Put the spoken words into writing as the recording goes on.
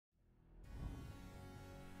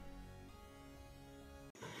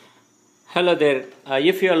Hello there.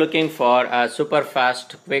 If you are looking for a super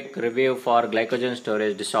fast, quick review for glycogen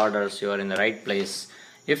storage disorders, you are in the right place.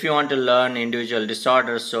 If you want to learn individual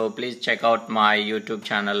disorders, so please check out my YouTube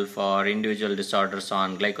channel for individual disorders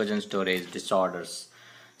on glycogen storage disorders.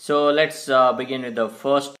 So let's begin with the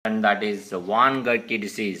first, and that is von Gierke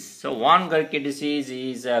disease. So von Gierke disease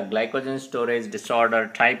is a glycogen storage disorder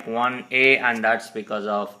type 1A, and that's because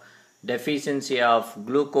of deficiency of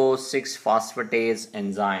glucose 6-phosphatase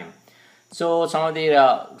enzyme. So some of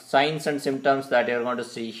the signs and symptoms that you are going to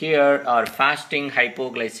see here are fasting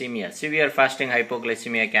hypoglycemia. Severe fasting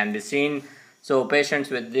hypoglycemia can be seen. So patients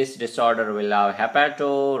with this disorder will have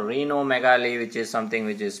hepatorenal, which is something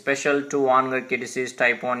which is special to von Gierke disease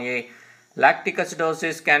type 1A. Lactic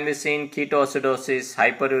acidosis can be seen, ketoacidosis,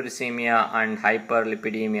 hyperuricemia and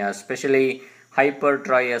hyperlipidemia, especially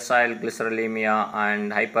hypertriacylglycerolemia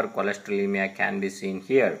and hypercholesterolemia can be seen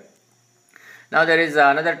here. Now there is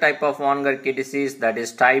another type of von Gierke disease, that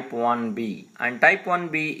is type 1B, and type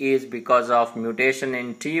 1B is because of mutation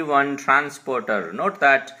in T1 transporter. Note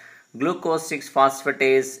that glucose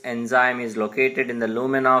 6-phosphatase enzyme is located in the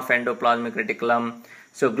lumina of endoplasmic reticulum.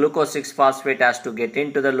 So glucose 6-phosphate has to get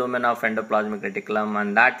into the lumina of endoplasmic reticulum,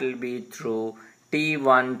 and that will be through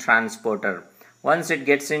T1 transporter. Once it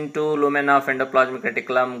gets into lumina of endoplasmic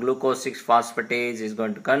reticulum, glucose 6-phosphatase is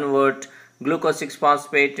going to convert glucose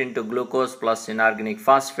 6-phosphate into glucose plus inorganic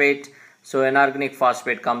phosphate. So inorganic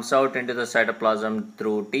phosphate comes out into the cytoplasm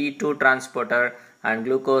through T2 transporter, and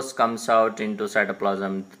glucose comes out into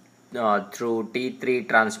cytoplasm through T3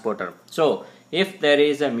 transporter. So if there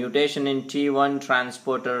is a mutation in T1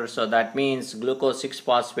 transporter, so that means glucose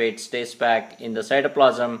 6-phosphate stays back in the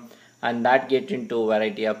cytoplasm, and that gets into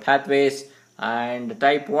variety of pathways. And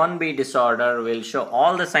type 1B disorder will show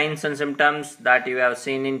all the signs and symptoms that you have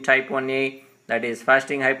seen in type 1A, that is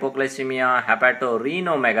fasting hypoglycemia,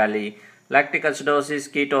 hepatorenal, lactic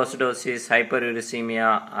acidosis, ketoacidosis,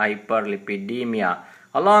 hyperuricemia, hyperlipidemia.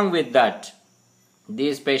 Along with that,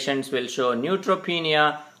 these patients will show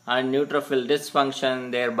neutropenia and neutrophil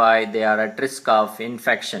dysfunction, thereby they are at risk of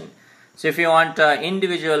infection. So if you want an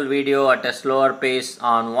individual video at a slower pace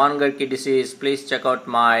on von Gierke disease, please check out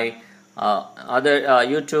my other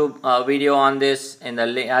YouTube video on this in the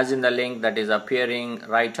in the link that is appearing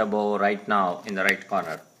right above right now in the right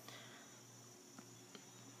corner.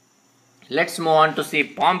 Let's move on to see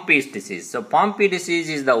Pompe disease. So Pompe disease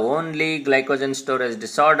is the only glycogen storage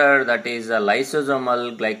disorder that is a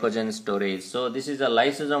lysosomal glycogen storage. So this is a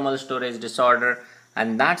lysosomal storage disorder,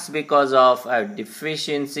 and that's because of a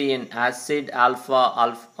deficiency in acid alpha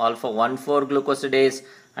 1,4 glucosidase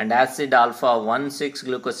and acid alpha 1,6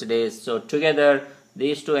 glucosidase. So together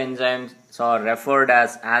these two enzymes are referred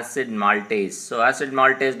as acid maltase. So acid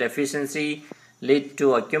maltase deficiency lead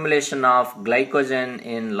to accumulation of glycogen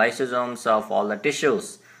in lysosomes of all the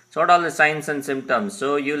tissues. So what are the signs and symptoms?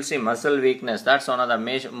 So you will see muscle weakness. That's one of the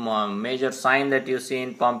major sign that you see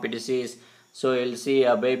in Pompe disease. So you will see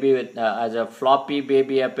a baby with as a floppy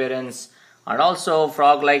baby appearance, and also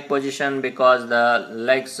frog-like position because the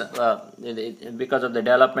legs, because of the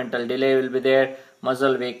developmental delay will be there.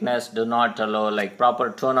 Muscle weakness do not allow, like proper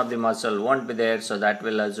tone of the muscle won't be there, so that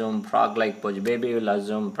will assume frog-like position. Baby will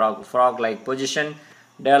assume frog-like position,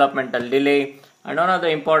 developmental delay. And one of the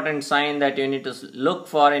important sign that you need to look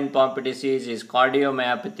for in Pompe disease is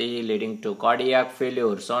cardiomyopathy leading to cardiac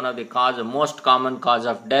failure. So one of the most common cause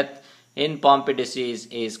of death in Pompe disease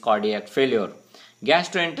is cardiac failure.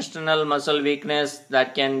 Gastrointestinal muscle weakness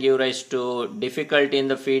that can give rise to difficulty in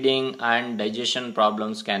the feeding, and digestion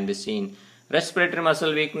problems can be seen. Respiratory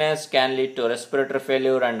muscle weakness can lead to respiratory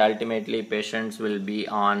failure, and ultimately patients will be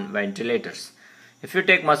on ventilators. If you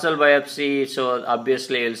take muscle biopsy, so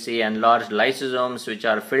obviously you'll see enlarged lysosomes which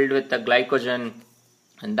are filled with the glycogen,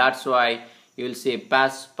 and that's why you'll see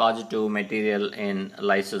PAS positive material in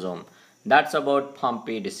lysosome. That's about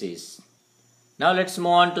Pompe disease. Now let's move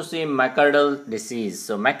on to see McArdle disease.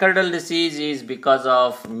 So McArdle disease is because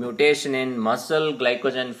of mutation in muscle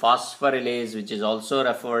glycogen phosphorylase, which is also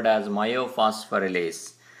referred as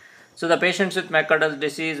myophosphorylase. So the patients with McArdle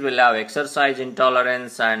disease will have exercise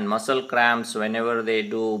intolerance and muscle cramps whenever they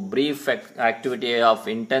do brief activity of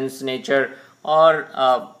intense nature or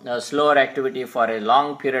slower activity for a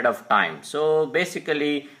long period of time. So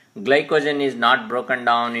basically glycogen is not broken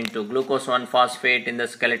down into glucose 1-phosphate in the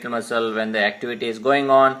skeletal muscle when the activity is going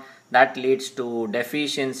on. That leads to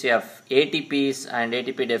deficiency of ATPs, and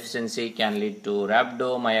ATP deficiency can lead to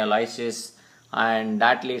rhabdomyolysis, and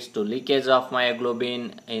that leads to leakage of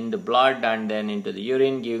myoglobin in the blood and then into the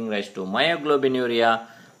urine, giving rise to myoglobinuria,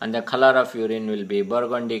 and the color of urine will be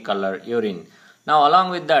burgundy color urine. Now along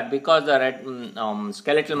with that, because the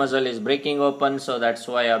skeletal muscle is breaking open, so that's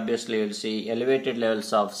why obviously you'll see elevated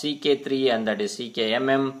levels of CK3 and that is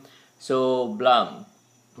CKMM. So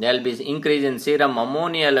there will be increase in serum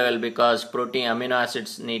ammonia level because protein amino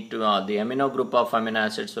acids need to, the amino group of amino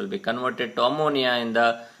acids will be converted to ammonia in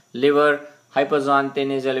the liver.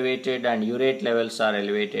 Hypoxanthine is elevated and urate levels are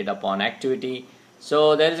elevated upon activity.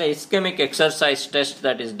 So there is a ischemic exercise test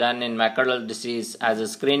that is done in McArdle disease as a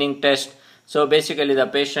screening test. So basically the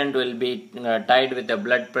patient will be tied with a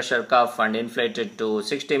blood pressure cuff and inflated to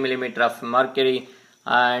 60 millimeter of mercury,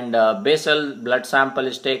 and basal blood sample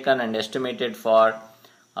is taken and estimated for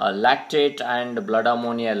lactate and blood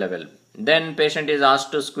ammonia level. Then patient is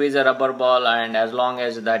asked to squeeze a rubber ball, and as long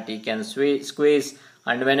as that he can squeeze,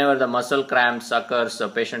 and whenever the muscle cramps occurs, the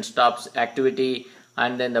patient stops activity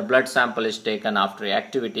and then the blood sample is taken after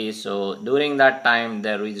activity. So during that time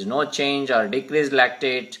there is no change or decreased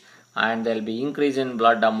lactate and there will be increase in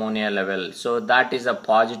blood ammonia level. So that is a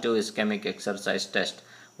positive ischemic exercise test.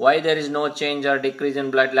 Why there is no change or decrease in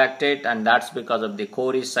blood lactate? And that's because of the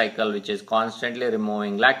Cori cycle, which is constantly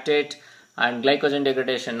removing lactate and glycogen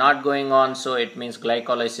degradation not going on. So it means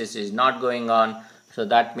glycolysis is not going on. So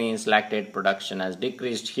that means lactate production has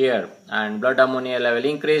decreased here and blood ammonia level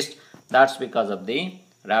increased. That's because of the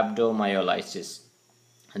rhabdomyolysis.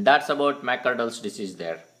 And that's about McArdle's disease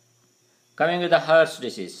there. Coming to the Hirsch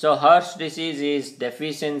disease. So Hirsch disease is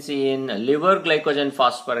deficiency in liver glycogen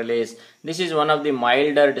phosphorylase. This is one of the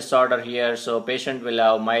milder disorder here. So patient will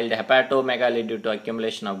have mild hepatomegaly due to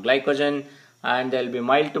accumulation of glycogen, and there will be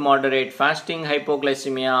mild to moderate fasting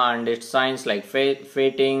hypoglycemia, and its signs like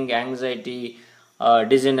fainting, anxiety,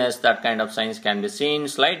 dizziness, that kind of signs can be seen.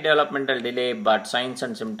 Slight developmental delay, but signs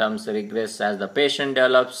and symptoms regress as the patient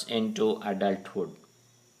develops into adulthood.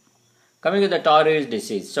 Coming to the Tarui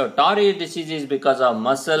disease. So Tarui disease is because of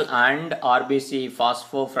muscle and RBC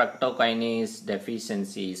phosphofructokinase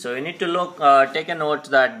deficiency. So you need to take a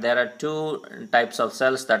note that there are two types of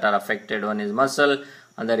cells that are affected. One is muscle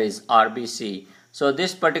and there is RBC. So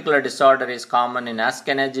this particular disorder is common in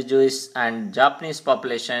Ashkenazi Jewish and Japanese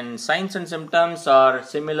population. Signs and symptoms are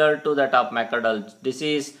similar to that of McArdle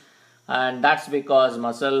disease, and that's because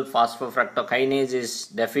muscle phosphofructokinase is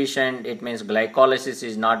deficient. It means glycolysis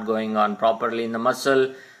is not going on properly in the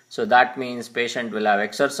muscle. So that means patient will have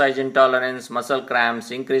exercise intolerance, muscle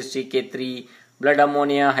cramps, increased CK3, blood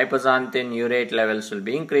ammonia, hypoxanthine, urate levels will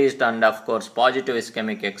be increased, and of course positive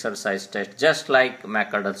ischemic exercise test just like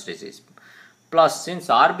McArdle's disease. Plus, since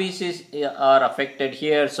RBCs are affected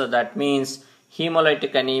here, so that means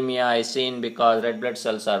hemolytic anemia is seen because red blood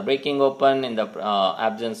cells are breaking open in the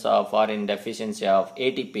absence of or in deficiency of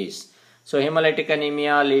ATPs. So hemolytic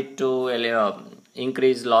anemia lead to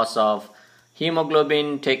increased loss of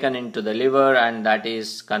hemoglobin taken into the liver, and that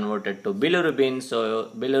is converted to bilirubin.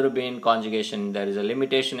 So bilirubin conjugation, there is a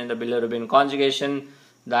limitation in the bilirubin conjugation.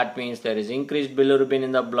 That means there is increased bilirubin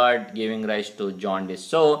in the blood, giving rise to jaundice.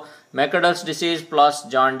 So McArdle's disease plus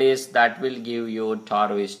jaundice, that will give you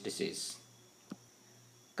Tarui's disease.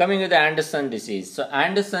 Coming to the Andersen disease. So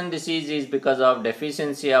Andersen disease is because of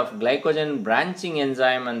deficiency of glycogen branching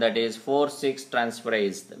enzyme, and that is 4,6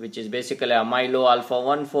 transferase, which is basically amylo alpha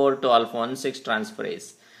 1,4 to alpha 1,6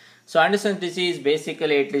 transferase. So Andersen disease,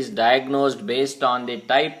 basically it is diagnosed based on the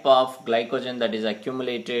type of glycogen that is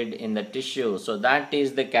accumulated in the tissue. So that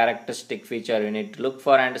is the characteristic feature you need to look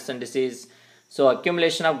for Andersen disease. So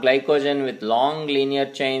accumulation of glycogen with long linear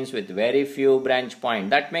chains with very few branch points.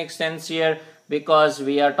 That makes sense here because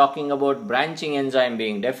we are talking about branching enzyme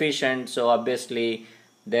being deficient. So obviously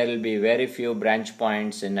there will be very few branch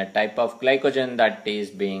points in a type of glycogen that is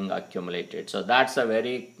being accumulated. So that's a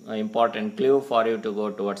very important clue for you to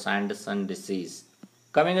go towards Andersen disease.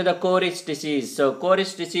 Coming to the Cori's disease. So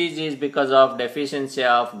Cori's disease is because of deficiency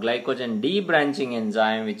of glycogen debranching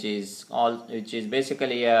enzyme, which is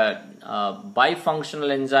basically a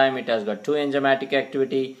bifunctional enzyme. It has got two enzymatic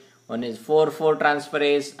activity. One is 4,4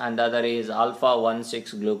 transferase and the other is alpha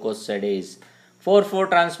 1,6 glucosidase. 4,4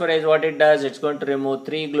 transferase, what it does, it's going to remove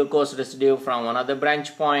 3 glucose residue from another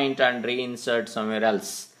branch point and reinsert somewhere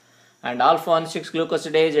else. And alpha 1,6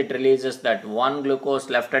 glucosidase, it releases that one glucose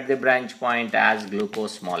left at the branch point as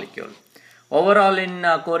glucose molecule. Overall in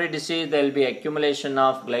Cori disease, there will be accumulation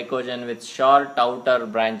of glycogen with short outer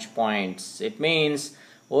branch points. It means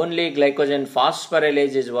only glycogen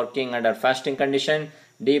phosphorylase is working under fasting condition.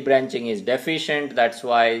 Debranching is deficient. That's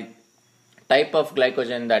why type of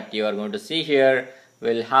glycogen that you are going to see here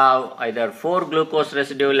will have either 4 glucose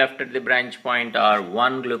residue left at the branch point or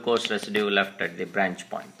 1 glucose residue left at the branch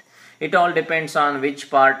point. It all depends on which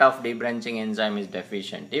part of debranching enzyme is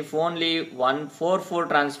deficient. If only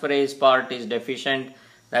 1,4,4-transferase part is deficient,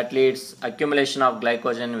 that leads accumulation of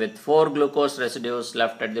glycogen with 4 glucose residues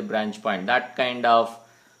left at the branch point. That kind of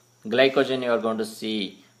glycogen you are going to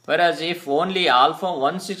see. Whereas if only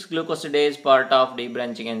alpha-1,6-glucosidase part of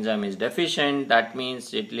debranching enzyme is deficient, that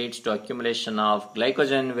means it leads to accumulation of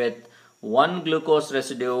glycogen with 1 glucose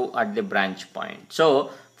residue at the branch point. So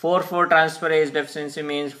 4,4-transferase deficiency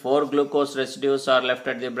means 4 glucose residues are left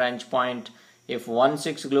at the branch point. If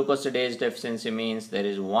 1,6-glucosidase deficiency means there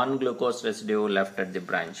is 1 glucose residue left at the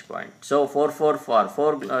branch point. So 4,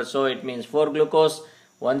 so it means 4 glucose,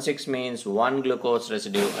 1,6 means 1 glucose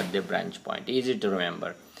residue at the branch point. Easy to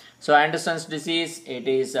remember. So Andersen's disease, it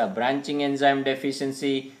is a branching enzyme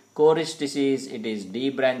deficiency. Cori's disease, it is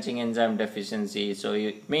debranching enzyme deficiency. So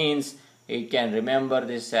it means you can remember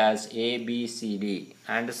this as A, B, C, D.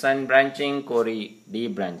 Andersen branching, Cori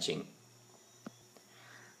debranching.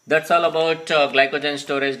 That's all about glycogen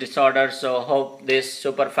storage disorder. So hope this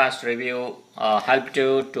super fast review helped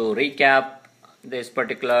you to recap this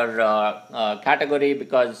particular category,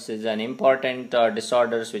 because this is an important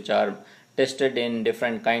disorders which are tested in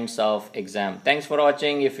different kinds of exam. Thanks for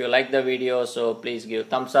watching. If you like the video, so please give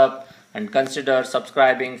thumbs up and consider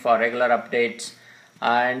subscribing for regular updates.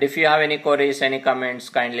 And if you have any queries, any comments,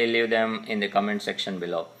 kindly leave them in the comment section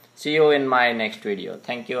below. See you in my next video.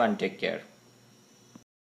 Thank you and take care.